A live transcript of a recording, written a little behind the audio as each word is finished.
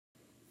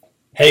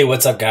Hey,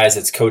 what's up, guys?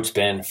 It's Coach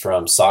Ben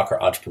from Soccer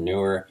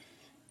Entrepreneur.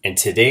 In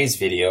today's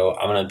video,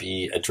 I'm going to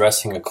be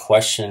addressing a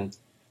question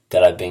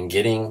that I've been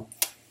getting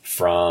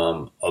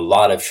from a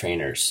lot of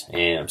trainers,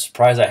 and I'm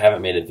surprised I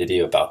haven't made a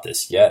video about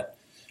this yet.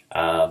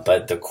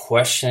 But the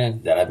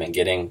question that I've been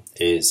getting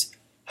is,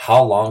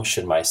 how long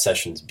should my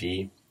sessions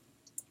be,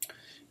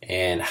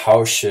 and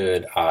how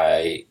should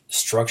I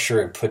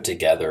structure and put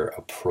together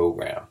a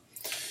program?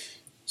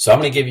 So I'm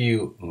going to give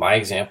you my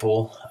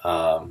example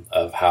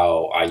of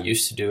how I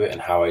used to do it and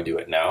how I do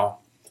it now.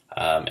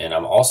 And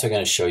I'm also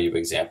going to show you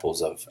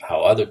examples of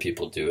how other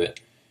people do it.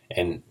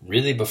 And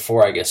really,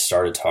 before I get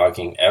started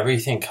talking,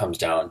 everything comes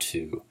down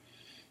to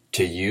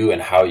you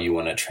and how you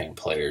want to train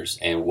players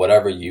and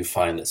whatever you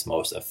find that's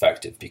most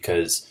effective,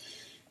 because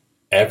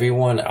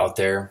everyone out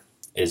there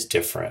is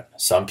different.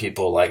 Some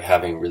people like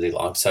having really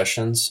long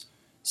sessions,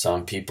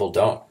 some people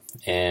don't.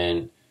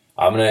 And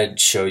I'm going to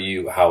show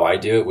you how I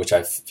do it, which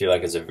I feel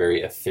like is a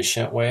very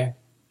efficient way.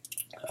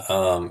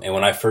 And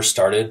when I first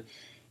started,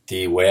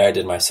 the way I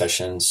did my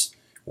sessions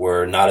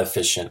were not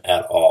efficient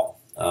at all.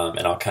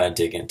 And I'll kind of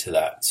dig into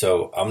that.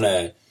 So I'm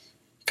going to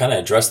kind of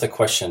address the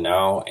question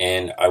now,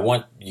 and I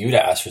want you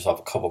to ask yourself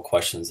a couple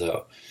questions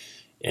though.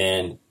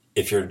 And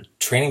if you're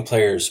training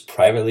players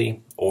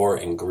privately or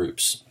in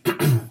groups,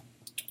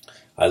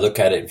 I look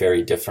at it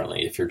very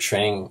differently. If you're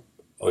training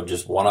or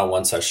just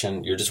one-on-one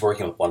session, you're just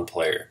working with one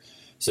player.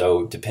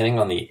 So depending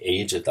on the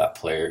age of that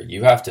player,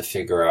 you have to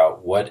figure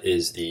out what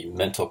is the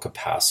mental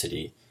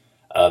capacity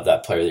of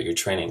that player that you're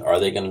training. Are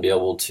they going to be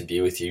able to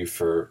be with you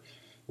for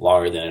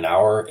longer than an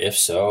hour? If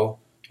so,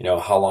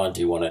 how long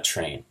do you want to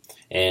train?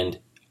 And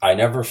I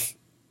never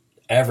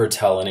ever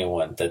tell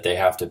anyone that they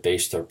have to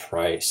base their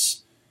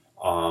price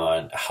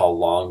on how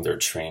long they're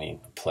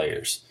training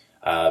players.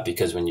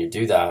 Because when you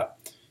do that,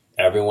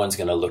 everyone's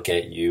going to look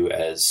at you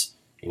as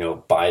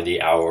by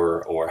the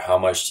hour, or how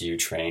much do you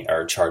train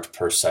or charge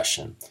per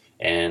session.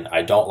 And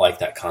I don't like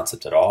that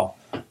concept at all,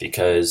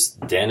 because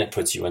then it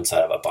puts you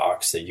inside of a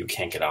box that you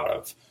can't get out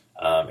of.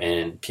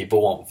 And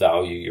people won't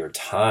value your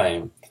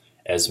time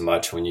as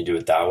much when you do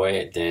it that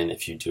way than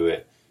if you do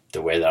it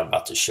the way that I'm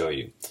about to show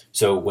you.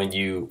 So when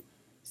you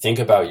think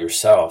about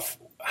yourself,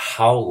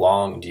 how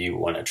long do you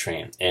want to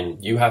train?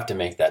 And you have to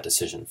make that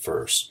decision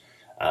first.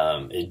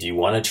 Do you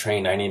want to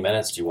train 90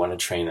 minutes? Do you want to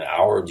train an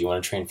hour? Do you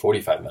want to train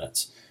 45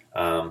 minutes?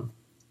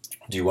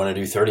 Do you want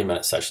to do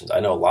 30-minute sessions? I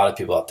know a lot of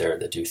people out there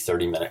that do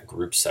 30-minute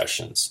group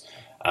sessions.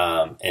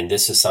 And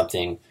this is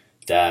something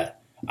that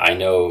I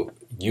know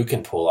you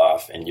can pull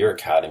off in your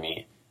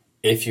academy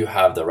if you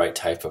have the right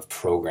type of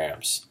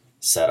programs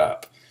set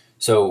up.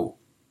 So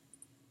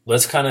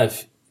let's kind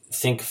of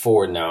think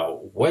forward now.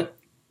 What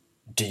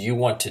do you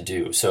want to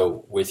do?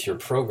 So with your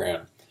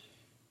program,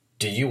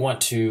 do you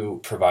want to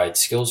provide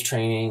skills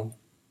training,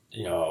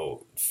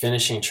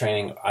 finishing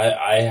training?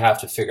 I have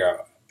to figure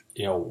out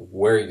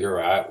where you're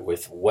at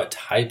with what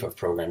type of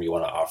program you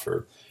want to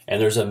offer.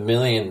 And there's a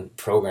million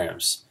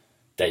programs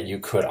that you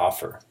could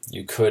offer.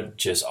 You could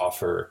just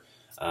offer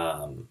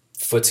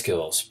foot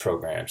skills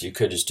programs. You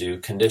could just do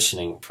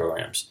conditioning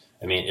programs.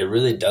 I mean, it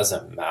really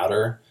doesn't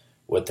matter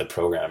what the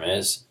program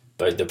is,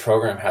 but the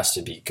program has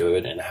to be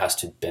good and it has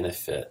to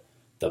benefit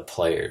the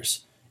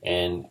players.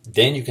 And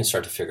then you can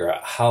start to figure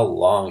out how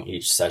long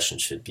each session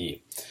should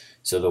be.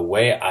 So the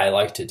way I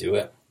like to do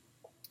it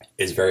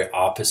is very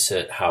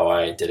opposite how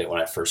I did it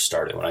when I first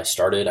started. When I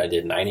started, I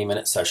did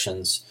 90-minute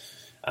sessions.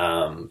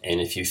 And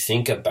if you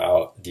think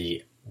about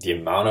the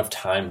amount of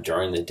time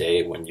during the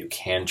day when you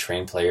can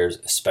train players,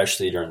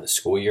 especially during the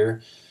school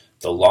year,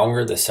 the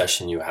longer the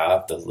session you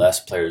have, the less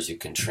players you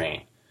can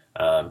train.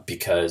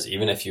 Because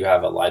even if you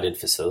have a lighted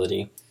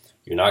facility,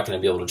 you're not going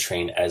to be able to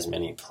train as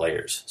many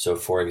players. So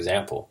for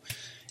example,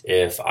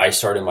 if I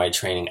started my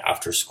training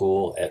after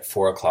school at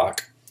 4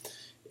 o'clock,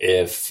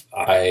 if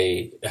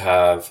I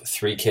have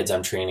 3 kids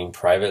I'm training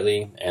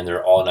privately and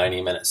they're all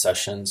 90-minute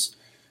sessions,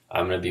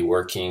 I'm going to be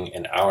working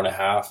an hour and a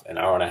half, an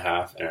hour and a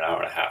half, and an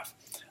hour and a half.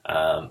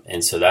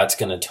 And so that's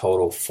going to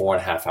total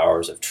 4.5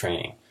 hours of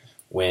training,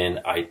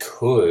 when I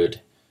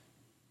could,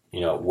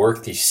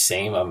 work the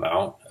same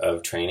amount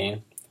of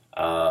training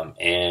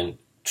and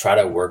try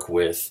to work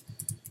with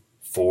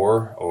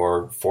 4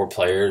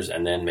 players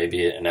and then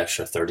maybe an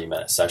extra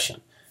 30-minute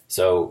session.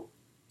 So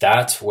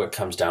that's what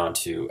comes down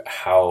to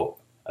how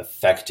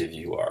effective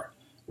you are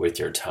with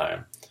your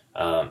time.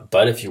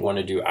 But if you want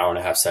to do hour and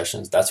a half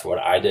sessions, that's what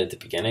I did at the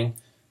beginning.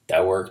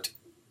 That worked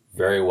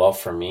very well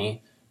for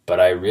me, but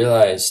I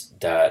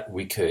realized that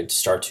we could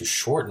start to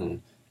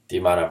shorten the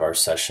amount of our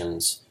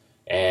sessions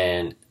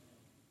and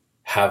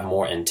have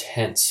more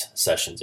intense sessions.